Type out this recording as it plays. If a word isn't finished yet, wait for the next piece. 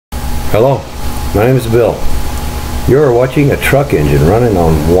Hello, my name is Bill. You are watching a truck engine running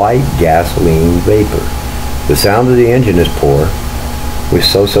on white gasoline vapor. The sound of the engine is poor with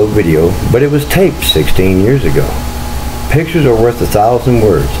so-so video, but it was taped 16 years ago. Pictures are worth 1,000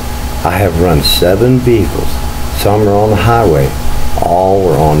 words. I have run 7 vehicles. Some are on the highway. All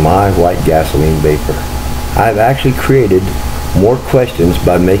were on my white gasoline vapor. I have actually created more questions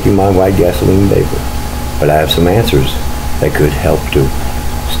by making my white gasoline vapor, but I have some answers that could help to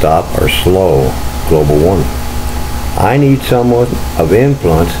stop or slow global warming. I need someone of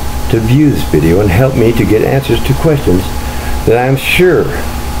influence to view this video and help me to get answers to questions that I am sure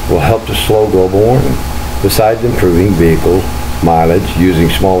will help to slow global warming, besides improving vehicle mileage using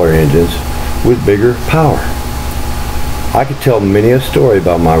smaller engines with bigger power. I could tell many a story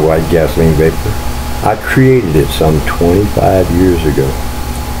about my white gasoline vapor. I created it some 25 years ago.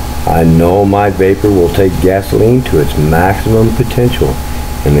 I know my vapor will take gasoline to its maximum potential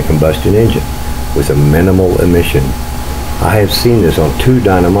in the combustion engine with a minimal emission. I have seen this on 2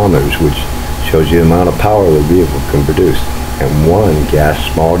 dynamometers, which shows you the amount of power the vehicle can produce, and 1 gas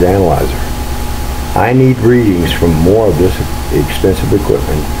smog analyzer. I need readings from more of this expensive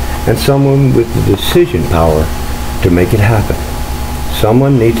equipment and someone with the decision power to make it happen.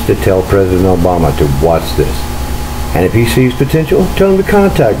 Someone needs to tell President Obama to watch this, and if he sees potential, tell him to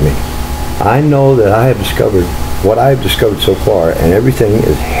contact me. I know that I have discovered what I have discovered so far, and everything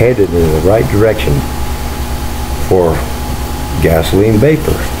is headed in the right direction for gasoline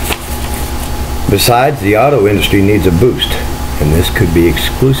vapor. Besides, the auto industry needs a boost, and this could be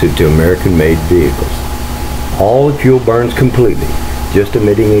exclusive to American-made vehicles. All the fuel burns completely, just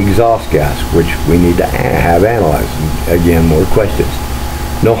emitting exhaust gas, which we need to have analyzed. Again, more questions.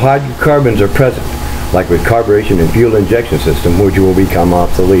 No hydrocarbons are present, like with carburation and fuel injection system, which will become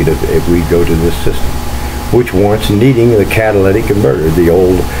obsolete if we go to this system, which warrants needing the catalytic converter. The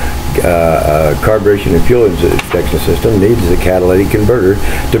old carburation and fuel injection system needs the catalytic converter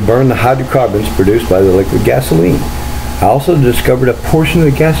to burn the hydrocarbons produced by the liquid gasoline. I also discovered a portion of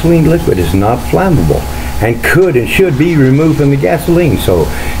the gasoline liquid is not flammable and could and should be removed from the gasoline. So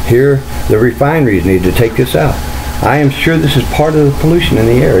here the refineries need to take this out. I am sure this is part of the pollution in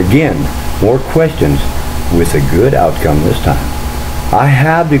the air. Again, more questions with a good outcome this time. I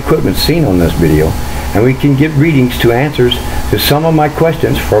have the equipment seen on this video, and we can get readings to answers to some of my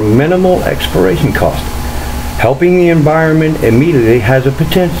questions for minimal exploration cost. Helping the environment immediately has a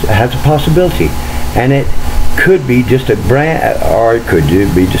potential, has a possibility, and it could be just a brand, or it could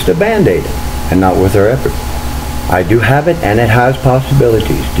be just a band-aid and not worth our effort. I do have it, and it has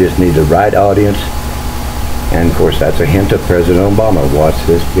possibilities. Just need the right audience, and of course that's a hint of President Obama. Watch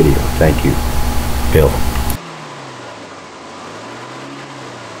this video. Thank you, Bill.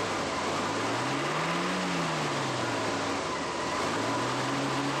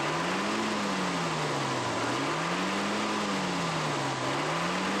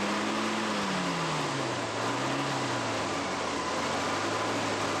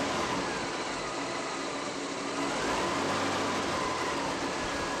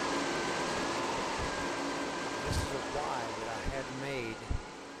 This is a Y that I had made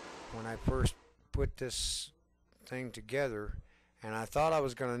when I first put this thing together, and I thought I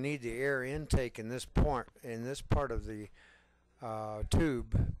was going to need the air intake in this part of the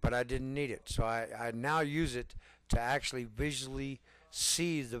tube, but I didn't need it. So I now use it to actually visually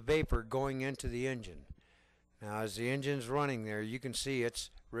see the vapor going into the engine. Now as the engine's running there, you can see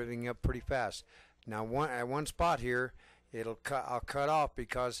it's revving up pretty fast. Now at one spot here, I'll cut off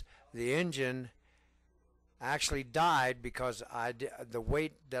because the engine actually died because the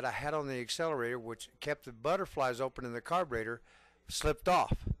weight that I had on the accelerator, which kept the butterflies open in the carburetor, slipped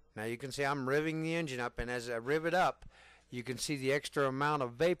off. Now you can see I'm revving the engine up, and as I rev it up, you can see the extra amount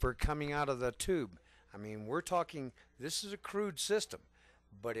of vapor coming out of the tube. I mean, we're talking, this is a crude system,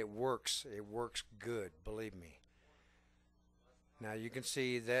 but it works. It works good, believe me. Now you can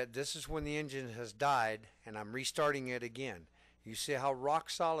see that this is when the engine has died, and I'm restarting it again. You see how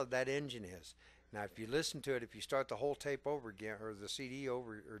rock solid that engine is. Now if you listen to it, if you start the whole tape over again, or the CD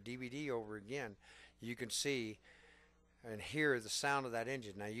over, or DVD over again, you can see and hear the sound of that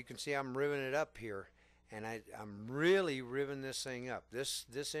engine. Now you can see I'm revving it up here, and I'm really revving this thing up.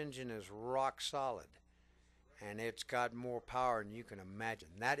 This engine is rock solid, and it's got more power than you can imagine.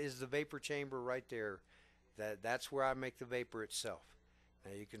 That is the vapor chamber right there. That's where I make the vapor itself.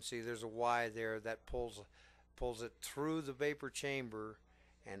 Now you can see there's a Y there that pulls it through the vapor chamber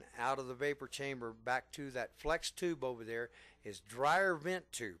and out of the vapor chamber back to that flex tube over there is dryer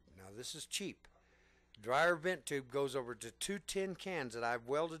vent tube. Now this is cheap. Dryer vent tube goes over to 2 tin cans that I've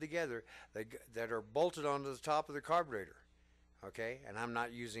welded together that are bolted onto the top of the carburetor. Okay, and I'm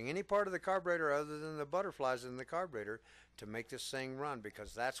not using any part of the carburetor other than the butterflies in the carburetor to make this thing run,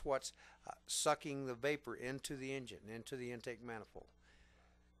 because that's what's sucking the vapor into the engine, into the intake manifold.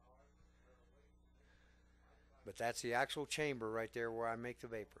 But that's the actual chamber right there where I make the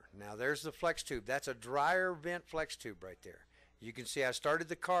vapor. Now there's the flex tube. That's a dryer vent flex tube right there. You can see I started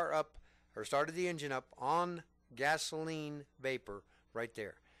the car up, or started the engine up on gasoline vapor right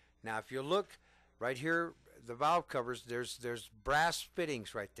there. Now if you look right here, the valve covers, there's brass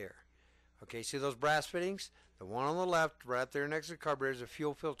fittings right there. Okay, see those brass fittings? The one on the left, right there next to the carburetor, is a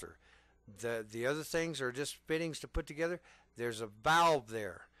fuel filter. The other things are just fittings to put together. There's a valve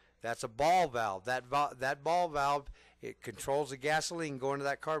there. That's a ball valve. That ball valve, it controls the gasoline going to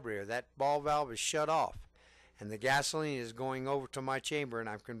that carburetor. That ball valve is shut off, and the gasoline is going over to my chamber, and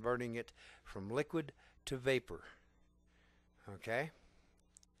I'm converting it from liquid to vapor. Okay?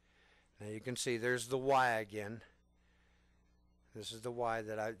 Now you can see there's the Y again. This is the Y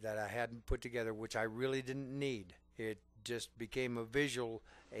that I hadn't put together, which I really didn't need. It just became a visual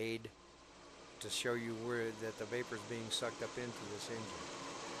aid to show you where that the vapor is being sucked up into this engine.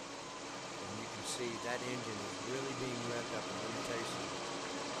 And you can see that engine is really being revved up. And let me tell you something.